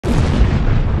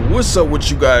What's up with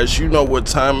you guys? You know what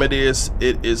time it is.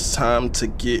 It is time to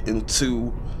get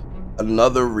into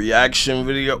another reaction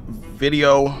video.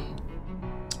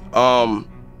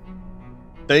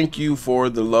 Thank you for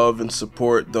the love and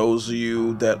support. Those of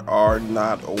you that are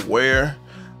not aware,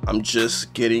 I'm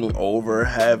just getting over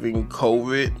having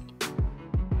COVID.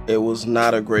 It was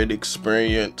not a great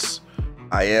experience.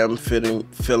 I am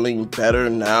feeling better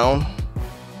now.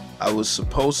 I was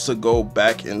supposed to go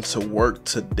back into work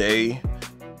today,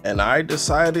 and I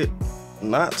decided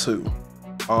not to.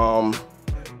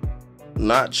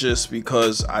 Not just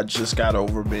because I just got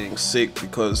over being sick,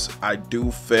 because I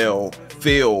do feel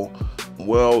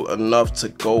well enough to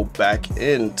go back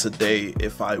in today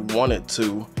if I wanted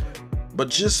to, but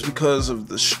just because of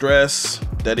the stress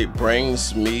that it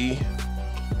brings me.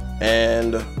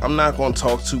 And I'm not going to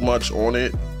talk too much on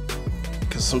it,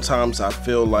 because sometimes I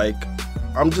feel like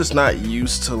I'm just not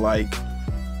used to like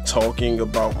talking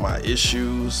about my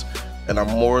issues, and I'm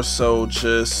more so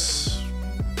just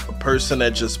a person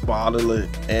that just bottle it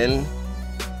in.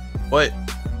 But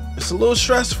it's a little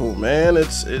stressful, man.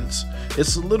 It's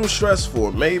a little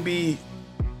stressful. Maybe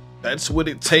that's what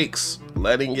it takes,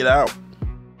 letting it out.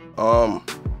 I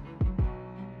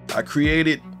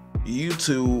created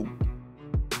YouTube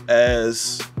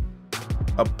as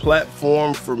a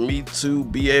platform for me to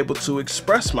be able to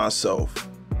express myself.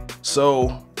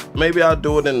 So maybe I'll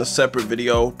do it in a separate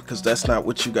video, because that's not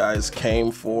what you guys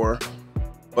came for.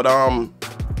 But I'm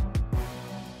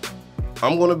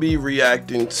gonna be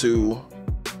reacting to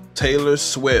Taylor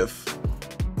Swift,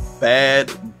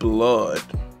 Bad Blood,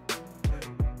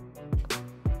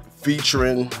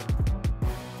 featuring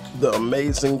the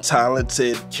amazing,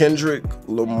 talented Kendrick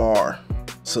Lamar.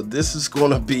 So this is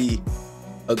gonna be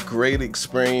a great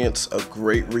experience, a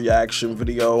great reaction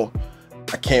video.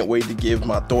 I can't wait to give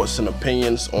my thoughts and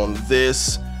opinions on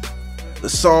this, the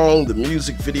song, the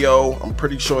music video. I'm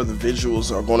pretty sure the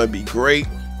visuals are gonna be great.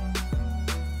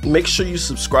 Make sure you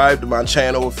subscribe to my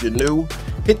channel if you're new.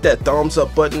 Hit that thumbs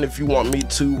up button if you want me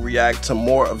to react to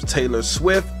more of Taylor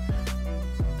Swift.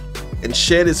 And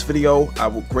share this video. I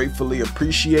would gratefully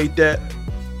appreciate that.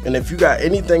 And if you got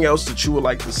anything else that you would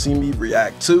like to see me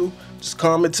react to, just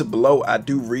comment it below. I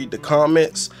do read the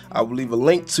comments. I will leave a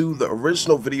link to the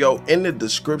original video in the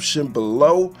description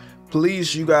below.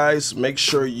 Please, you guys, make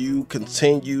sure you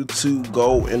continue to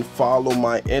go and follow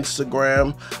my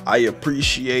Instagram. I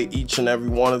appreciate each and every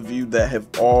one of you that have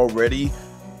already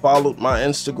followed my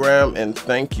Instagram, and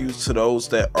thank you to those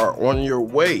that are on your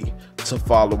way to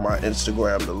follow my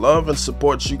Instagram. The love and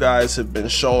support you guys have been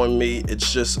showing me,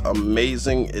 it's just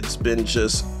amazing. It's been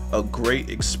just a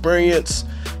great experience.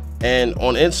 And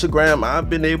on Instagram, I've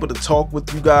been able to talk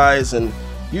with you guys, and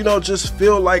you know, just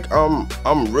feel like I'm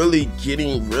really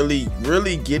getting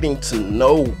to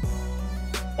know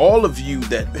all of you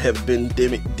that have been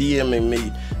DMing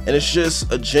me, and it's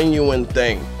just a genuine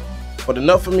thing. But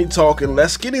enough of me talking,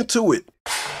 let's get into it.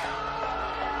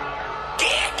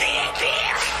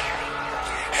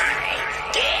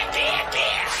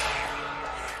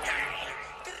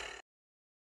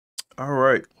 All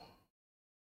right.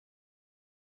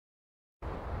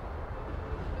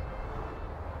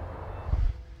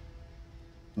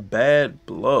 Bad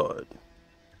Blood.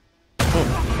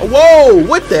 Whoa,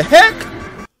 what the heck?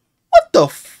 What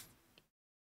the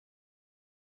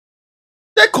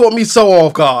that caught me so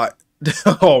off guard.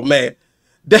 Oh man.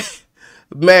 That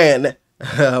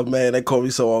caught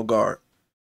me so off guard.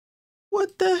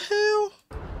 What the hell?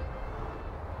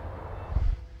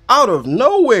 Out of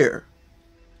nowhere.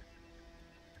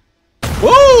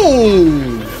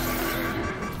 Boom!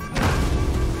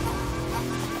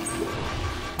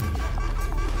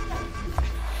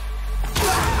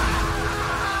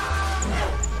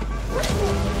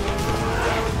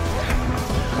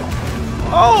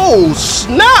 Oh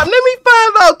snap, let me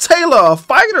find out Taylor a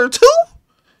fighter too?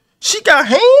 She got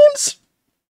hands?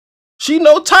 She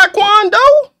know Taekwondo?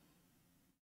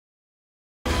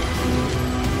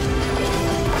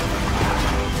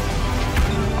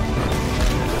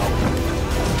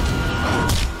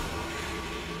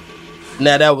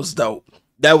 Now that was dope.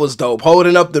 That was dope.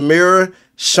 Holding up the mirror,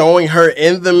 showing her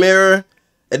in the mirror,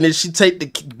 and then she take the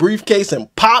briefcase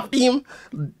and popped him.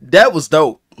 That was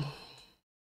dope.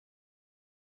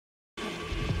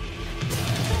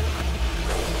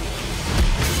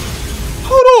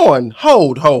 Hold on.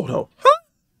 Hold. Huh?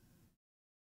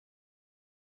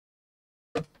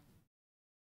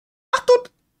 I thought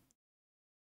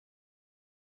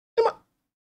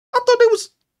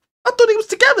they was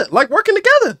together, like working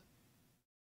together.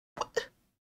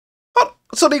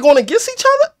 So they going against each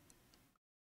other?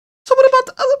 So what about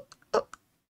the other?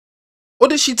 Or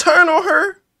did she turn on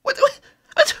her? What?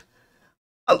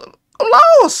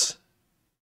 lost.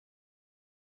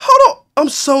 Hold on. I'm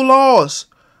so lost.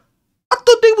 I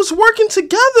thought they was working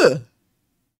together.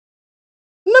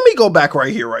 Let me go back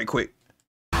right here right quick.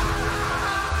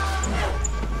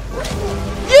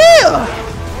 Yeah.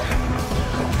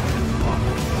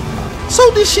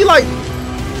 So did she like...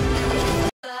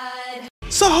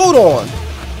 So hold on.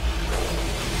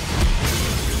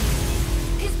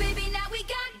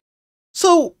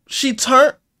 So she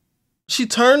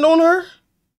turned on her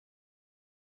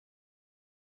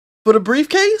for the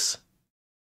briefcase?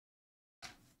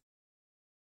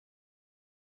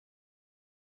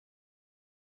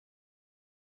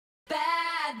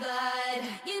 Bad blood,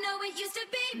 you know it used to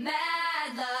be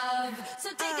mad love. So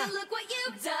take a look what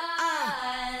you've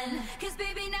done. Cause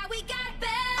baby now we got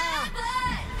bad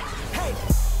blood. Hey,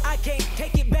 I can't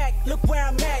take it back. Look where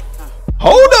I'm at.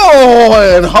 Hold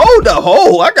on, hold up,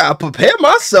 I gotta prepare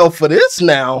myself for this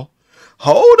now.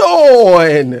 Hold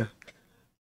on.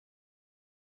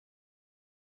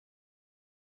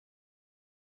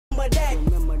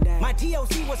 Remember that. My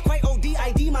TOC was quite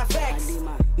ODID my facts.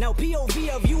 Now POV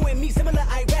of you and me similar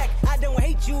Iraq. I don't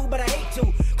hate you, but I hate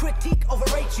to critique,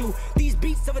 overrate you. These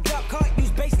beats of a dark cart use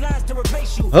bass lines to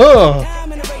replace you.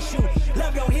 Time and erase you.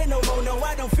 Love don't hear no more, no,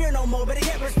 I don't fear no more. But I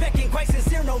get respect ain't quite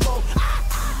sincere no more.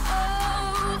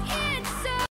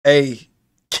 Hey,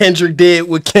 Kendrick did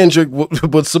what Kendrick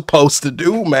was supposed to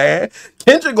do, man.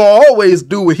 Kendrick gonna always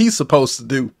do what he's supposed to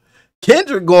do.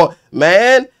 Kendrick going,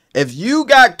 man, if you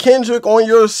got Kendrick on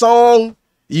your song,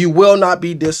 you will not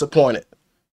be disappointed.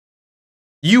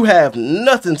 You have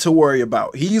nothing to worry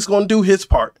about. He's gonna do his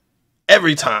part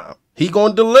every time. He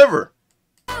gonna deliver.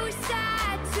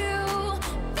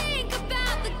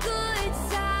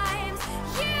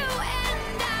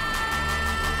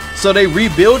 So they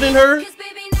rebuilding her?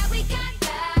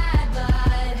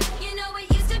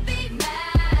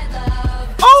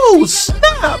 Oh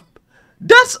snap!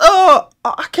 That's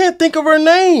I can't think of her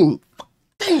name.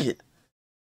 Dang it.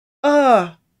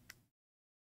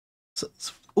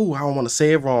 Ooh, I don't want to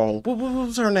say it wrong. What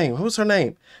was her name? What's her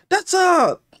name? That's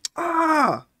that's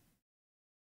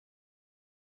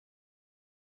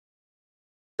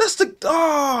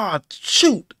the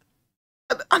shoot.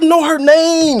 I know her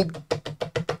name.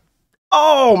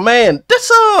 Oh man, that's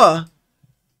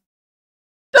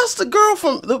the girl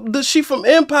from she from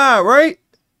Empire, right?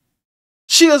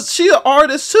 She an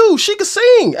artist too. She can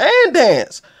sing and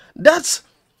dance.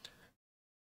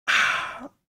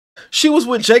 She was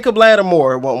with Jacob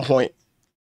Lattimore at one point.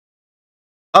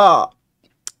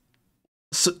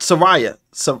 Soraya. That's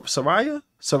Soraya.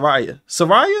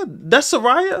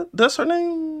 That's her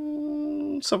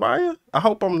name. Soraya. I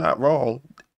hope I'm not wrong.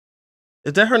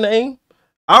 Is that her name?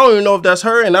 I don't even know if that's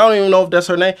her, and I don't even know if that's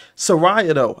her name.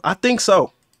 Soraya though. I think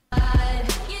so.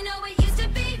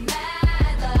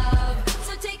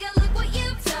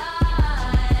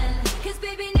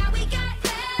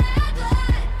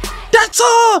 That's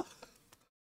God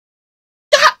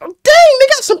dang, they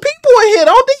got some people in here,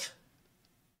 don't they?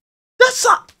 That's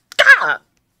God.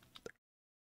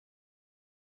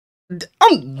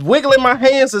 I'm wiggling my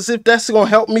hands as if that's gonna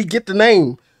help me get the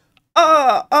name.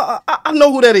 I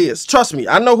know who that is. Trust me,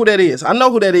 I know who that is. I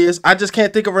know who that is. I just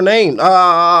can't think of her name.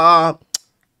 Comment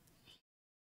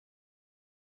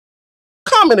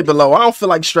it below. I don't feel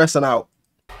like stressing out.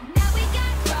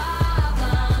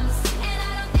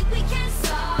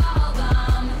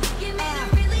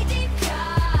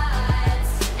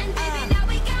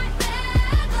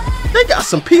 They got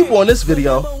some people in this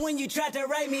video. When you tried to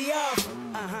write me off.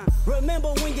 Remember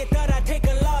when you thought I'd take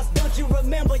a loss? Don't you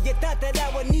remember you thought that I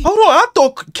would need... Hold on, I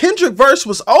thought Kendrick verse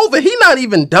was over. He not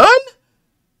even done?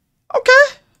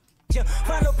 Okay.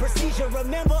 Follow procedure.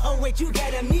 Remember, oh wait, you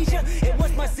got amnesia. It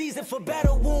was my season for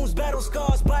battle wounds, battle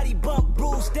scars, body bump,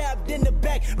 bruise, stabbed in the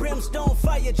back, brimstone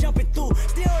fire jumping through.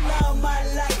 Still love my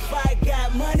life. I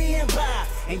got money and power,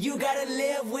 and you gotta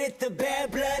live with the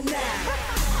bad blood now.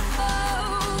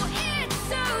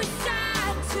 So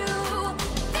sad to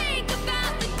think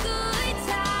about the good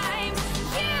times,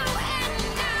 you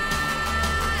and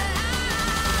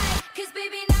I. Cause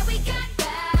baby now we got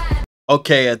bad.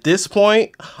 Okay, at this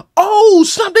point, oh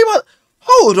snap!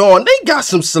 Hold on, they got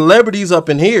some celebrities up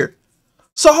in here.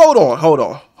 So hold on.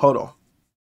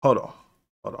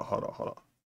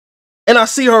 And I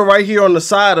see her right here on the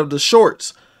side of the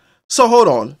shorts. So hold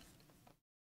on.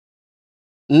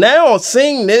 Now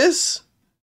seeing this,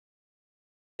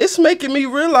 it's making me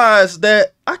realize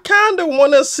that I kind of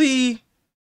want to see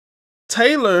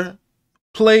Taylor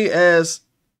play as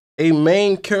a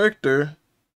main character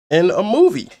in a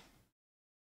movie.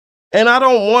 And I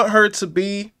don't want her to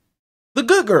be the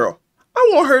good girl.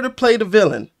 I want her to play the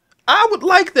villain. I would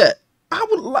like that.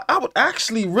 I would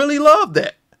actually really love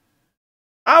that.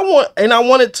 I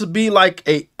want it to be like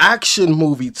a action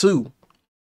movie too.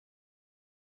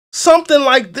 Something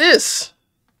like this.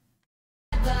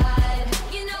 You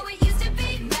know it used to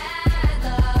be mad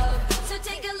love. So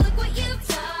take a look what you've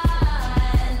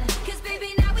done. 'Cause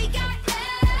baby, now we got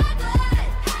bad blood.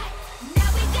 Now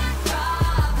we got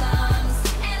problems,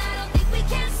 and I don't think we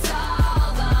can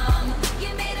solve them. You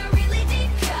made a really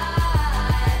deep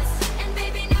cut, and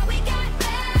baby, now we got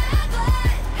bad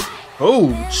blood.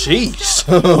 Oh, jeez.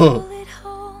 Bullet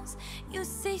holes. You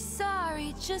say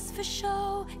sorry just for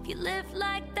show. If you live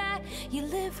like that, you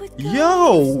live with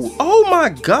Yo, oh my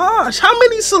gosh, how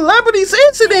many celebrities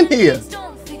is it in here?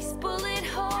 Don't fix bullet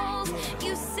holes.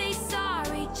 You say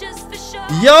sorry just for show.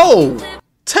 Yo,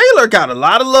 Taylor got a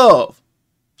lot of love.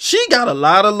 She got a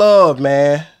lot of love,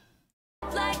 man.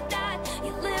 Like that,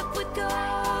 you live with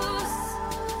ghosts.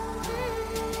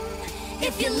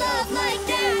 If you love like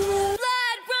that,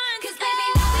 blood run. 'Cause baby,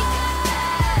 now we got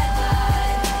bad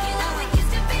blood. You know it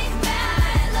used to be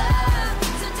mad love.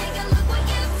 So take a look what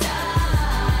you've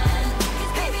done.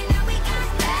 'Cause baby, now we got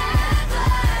bad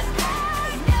blood.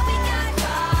 Now we got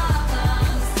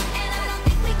problems, and I don't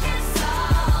think we can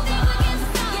solve them.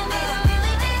 You made a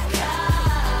really big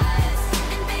cut,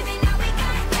 and baby, now we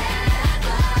got bad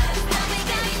blood. Now we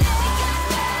got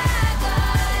bad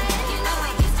blood. You know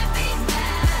it used to be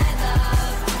mad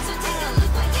love. So take a look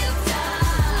what you've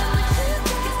done.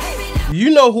 'Cause baby, now You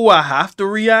know who I have to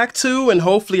react to, and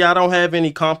hopefully I don't have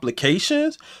any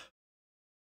complications?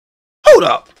 Hold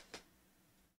up.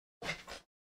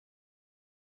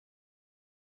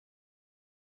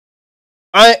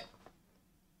 That's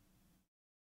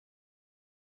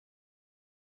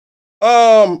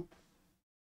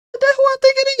who I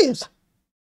think it is.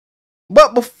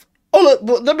 But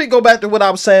let me go back to what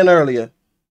I was saying earlier.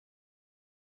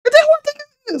 Is that who I think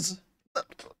it is?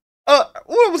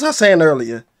 What was I saying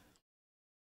earlier?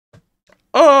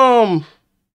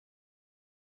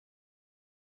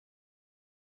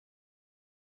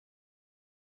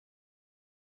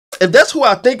 If that's who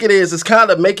I think it is, it's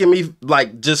kind of making me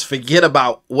like just forget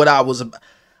about what I was about.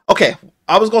 Okay,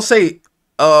 I was gonna say,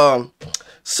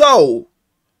 so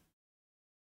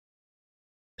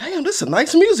damn, this is a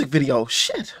nice music video.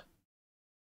 Shit.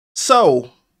 So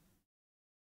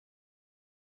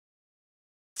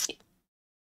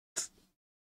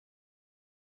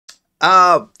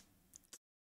I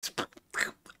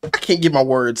can't get my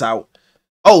words out.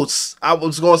 Oh, I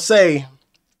was gonna say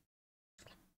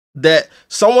that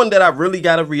someone that I really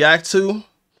gotta react to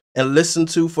and listen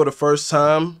to for the first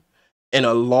time in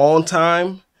a long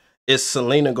time is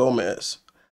Selena Gomez.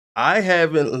 I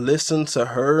haven't listened to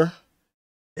her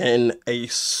in a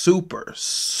super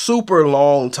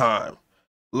long time.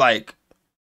 Like,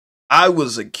 I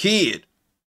was a kid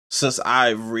since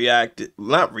I've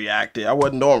not reacted, I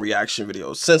wasn't doing reaction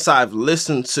videos, since I've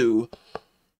listened to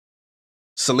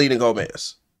Selena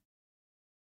Gomez.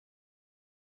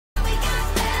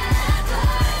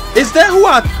 Is that who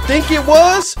I think it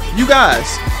was? You guys.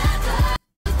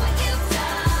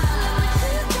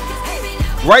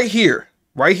 Right here.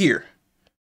 Right here.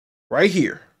 Right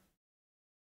here.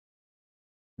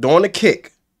 Doing the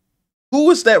kick.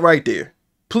 Who is that right there?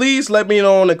 Please let me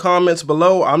know in the comments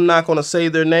below. I'm not going to say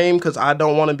their name because I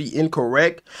don't want to be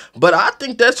incorrect. But I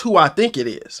think that's who I think it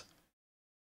is.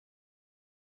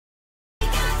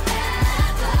 But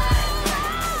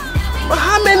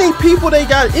how many people they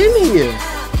got in here?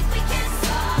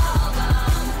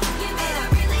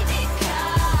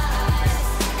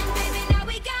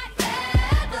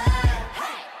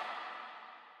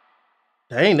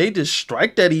 Dang, they just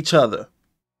striked at each other.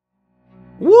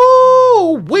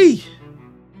 Woo wee.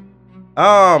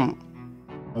 Man.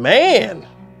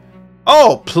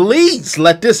 Oh, please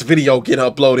let this video get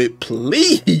uploaded.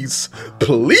 Please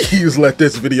let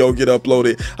this video get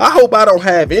uploaded. I hope I don't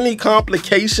have any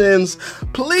complications.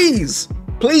 Please,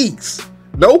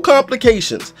 no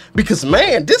complications. Because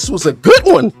man, this was a good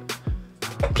one.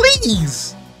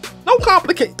 Please, no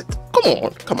complications.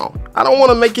 Come on. I don't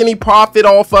want to make any profit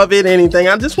off of it, anything.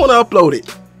 I just want to upload it.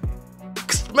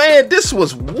 Man, this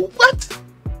was what?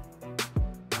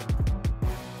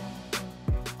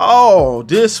 Oh,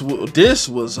 this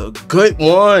was a good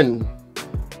one.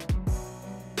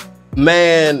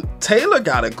 Man, Taylor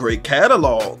got a great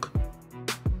catalog.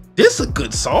 This is a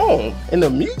good song. And the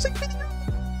music video,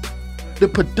 the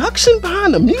production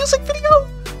behind the music video,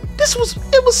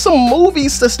 it was some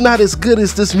movies that's not as good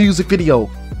as this music video.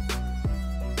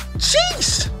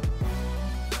 Jeez.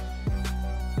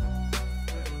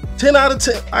 10 out of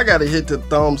 10. I gotta hit the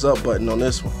thumbs up button on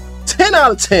this one. 10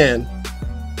 out of 10.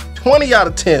 20 out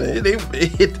of 10.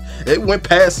 It went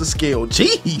past the scale.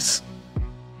 Jeez.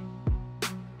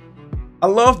 I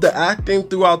love the acting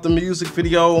throughout the music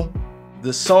video.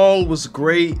 The song was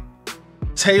great.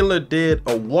 Taylor did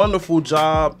a wonderful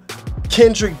job.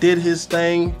 Kendrick did his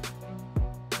thing.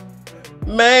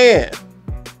 Man,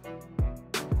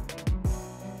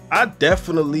 I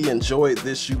definitely enjoyed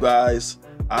this, you guys.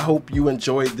 I hope you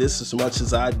enjoyed this as much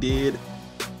as I did.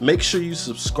 Make sure you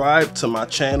subscribe to my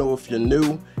channel if you're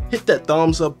new. Hit that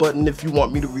thumbs up button if you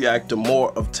want me to react to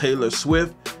more of Taylor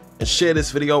Swift. And share this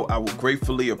video. I would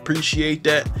gratefully appreciate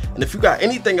that. And if you got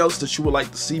anything else that you would like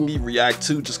to see me react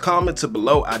to, just comment it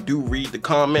below. I do read the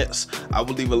comments. I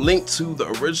will leave a link to the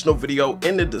original video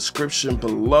in the description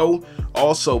below.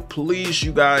 Also, please,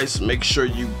 you guys, make sure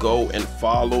you go and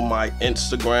follow my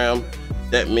Instagram.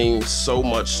 That means so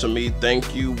much to me.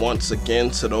 Thank you once again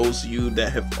to those of you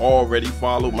that have already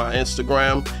followed my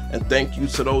Instagram. And thank you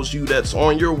to those of you that's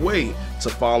on your way to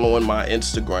following my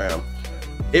Instagram.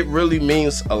 It really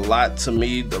means a lot to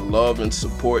me, the love and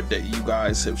support that you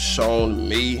guys have shown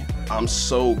me. I'm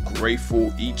so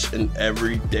grateful each and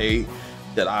every day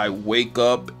that I wake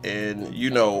up and, you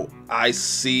know, I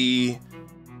see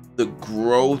the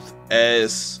growth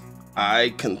as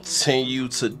I continue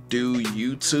to do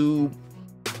YouTube.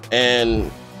 And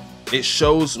it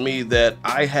shows me that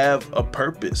I have a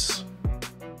purpose.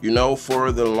 You know,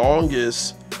 for the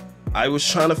longest, I was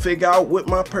trying to figure out what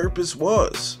my purpose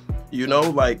was. You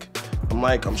know,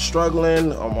 I'm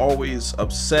struggling, I'm always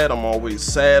upset, I'm always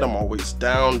sad, I'm always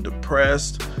down,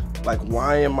 depressed. Like,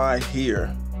 why am I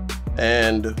here?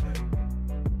 And,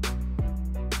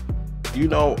 you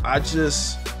know, I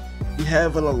just be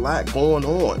having a lot going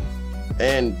on.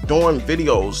 And doing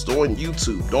videos, doing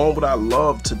YouTube, doing what I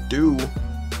love to do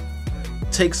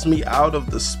takes me out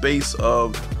of the space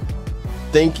of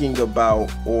thinking about,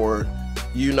 or,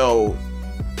 you know,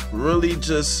 really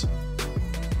just,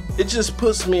 it just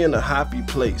puts me in a happy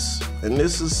place. And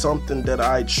this is something that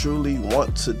I truly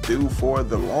want to do for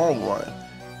the long run.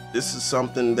 This is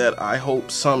something that I hope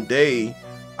someday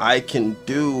I can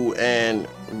do and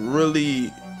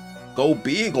really go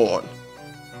big on,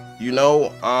 you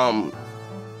know.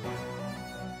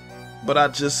 But I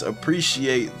just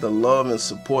appreciate the love and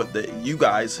support that you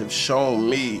guys have shown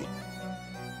me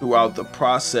throughout the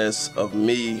process of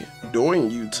me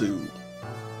doing YouTube.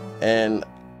 And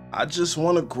I just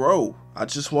want to grow. I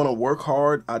just want to work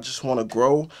hard. I just want to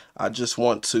grow. I just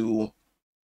want to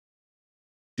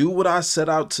do what I set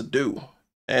out to do.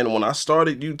 And when I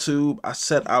started YouTube, I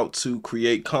set out to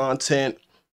create content,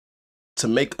 to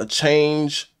make a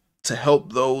change, to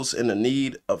help those in the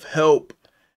need of help.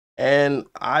 And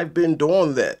I've been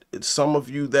doing that. It's some of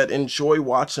you that enjoy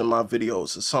watching my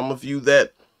videos. It's some of you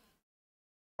that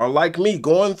are like me,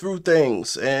 going through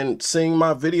things and seeing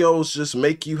my videos just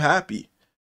make you happy.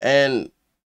 And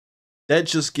that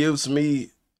just gives me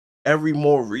every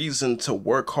more reason to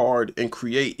work hard and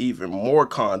create even more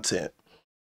content.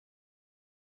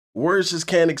 Words just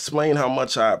can't explain how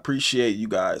much I appreciate you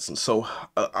guys. And so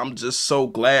I'm just so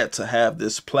glad to have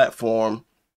this platform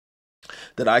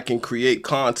that I can create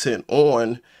content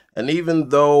on. And even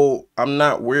though I'm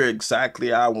not where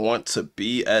exactly I want to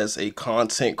be as a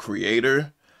content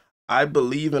creator, I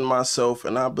believe in myself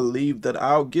and I believe that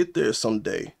I'll get there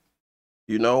someday.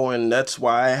 You know, and that's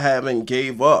why I haven't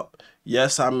gave up.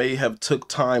 Yes, I may have took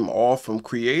time off from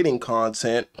creating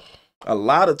content, a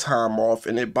lot of time off,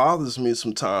 and it bothers me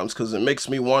sometimes because it makes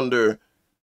me wonder,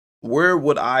 where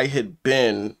would I have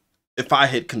been if I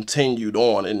had continued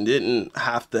on and didn't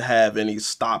have to have any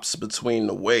stops between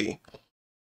the way.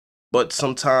 But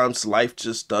sometimes life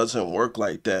just doesn't work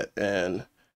like that. And,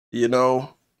 you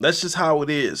know, that's just how it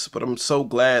is. But I'm so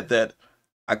glad that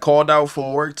I called out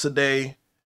from work today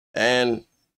and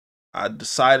I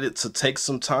decided to take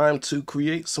some time to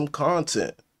create some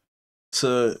content,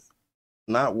 to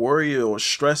not worry or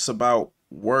stress about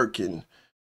work and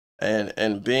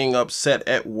being upset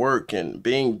at work and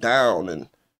being down and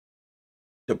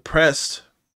depressed,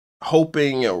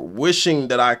 hoping or wishing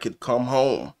that I could come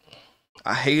home.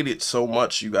 I hate it so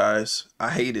much, you guys. I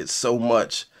hate it so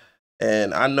much.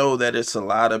 And I know that it's a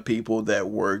lot of people that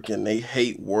work and they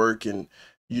hate work and,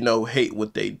 you know, hate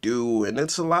what they do. And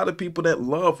it's a lot of people that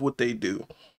love what they do.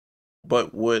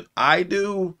 But what I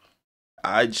do,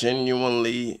 I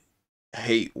genuinely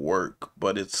hate work.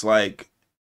 But it's like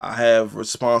I have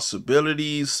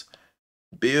responsibilities,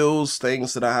 bills,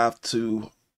 things that I have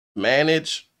to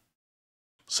manage.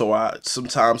 So I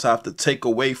sometimes have to take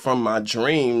away from my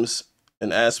dreams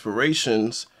and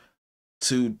aspirations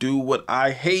to do what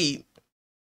I hate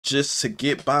just to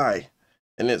get by.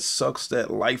 And it sucks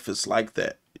that life is like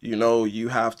that. You know, you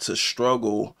have to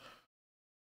struggle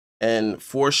and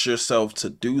force yourself to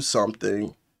do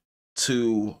something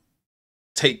to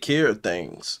take care of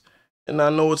things. And I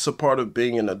know it's a part of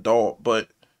being an adult, but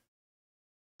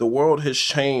the world has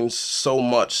changed so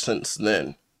much since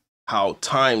then, how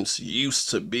times used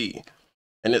to be.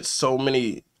 And it's so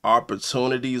many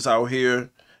opportunities out here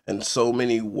and so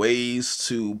many ways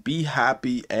to be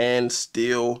happy and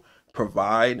still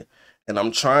provide. And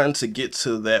I'm trying to get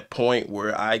to that point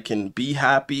where I can be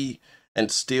happy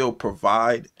and still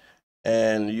provide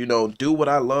and, you know, do what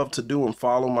I love to do and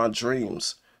follow my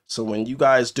dreams. So when you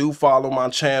guys do follow my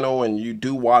channel and you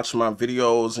do watch my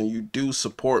videos and you do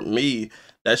support me,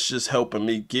 that's just helping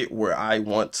me get where I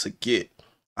want to get.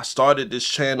 I started this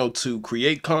channel to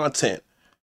create content,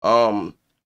 to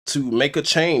make a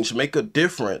change, make a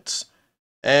difference.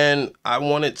 And I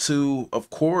wanted to, of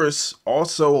course,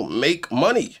 also make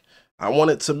money. I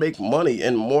wanted to make money,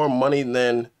 and more money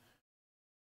than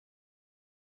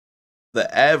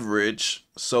the average,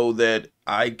 so that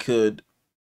I could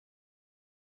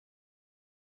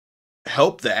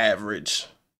help the average,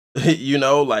 you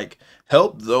know, like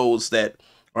help those that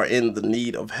are in the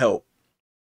need of help,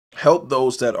 help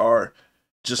those that are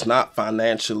just not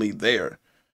financially there,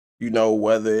 you know,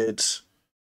 whether it's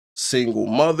single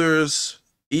mothers,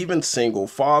 even single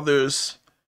fathers,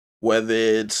 whether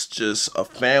it's just a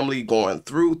family going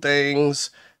through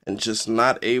things and just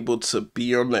not able to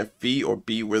be on their feet or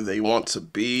be where they want to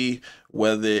be,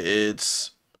 whether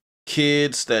it's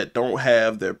kids that don't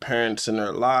have their parents in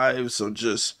their lives, or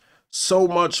just so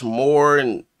much more.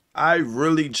 And I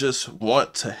really just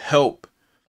want to help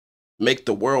make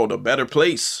the world a better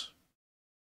place.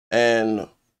 And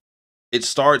it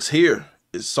starts here.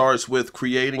 It starts with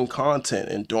creating content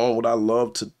and doing what I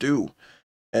love to do,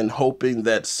 and hoping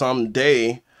that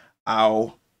someday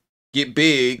I'll get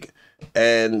big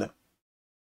and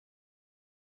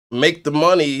make the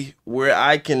money where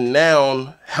I can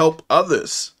now help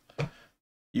others,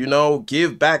 you know,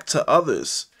 give back to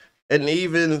others. And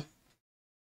even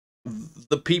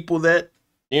the people that,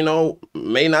 you know,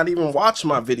 may not even watch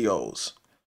my videos,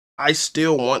 I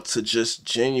still want to just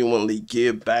genuinely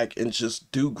give back and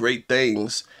just do great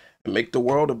things and make the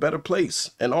world a better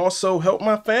place, and also help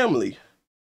my family.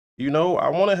 You know, I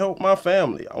want to help my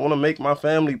family. I want to make my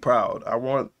family proud. I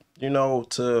want, you know,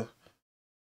 to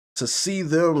see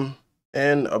them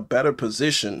in a better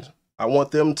position. I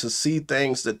want them to see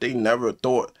things that they never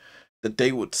thought that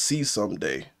they would see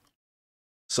someday.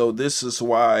 So this is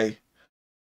why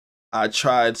I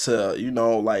try to, you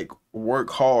know, like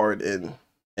work hard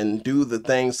and do the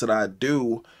things that I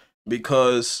do,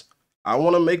 because I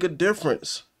want to make a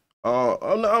difference. I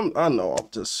know I'm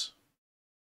just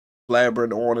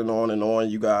blabbering on and on and on,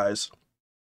 you guys,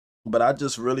 but I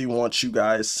just really want you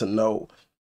guys to know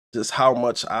just how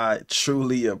much I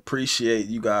truly appreciate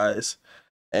you guys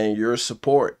and your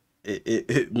support.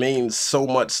 It means so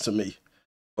much to me.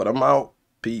 But I'm out.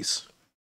 Peace.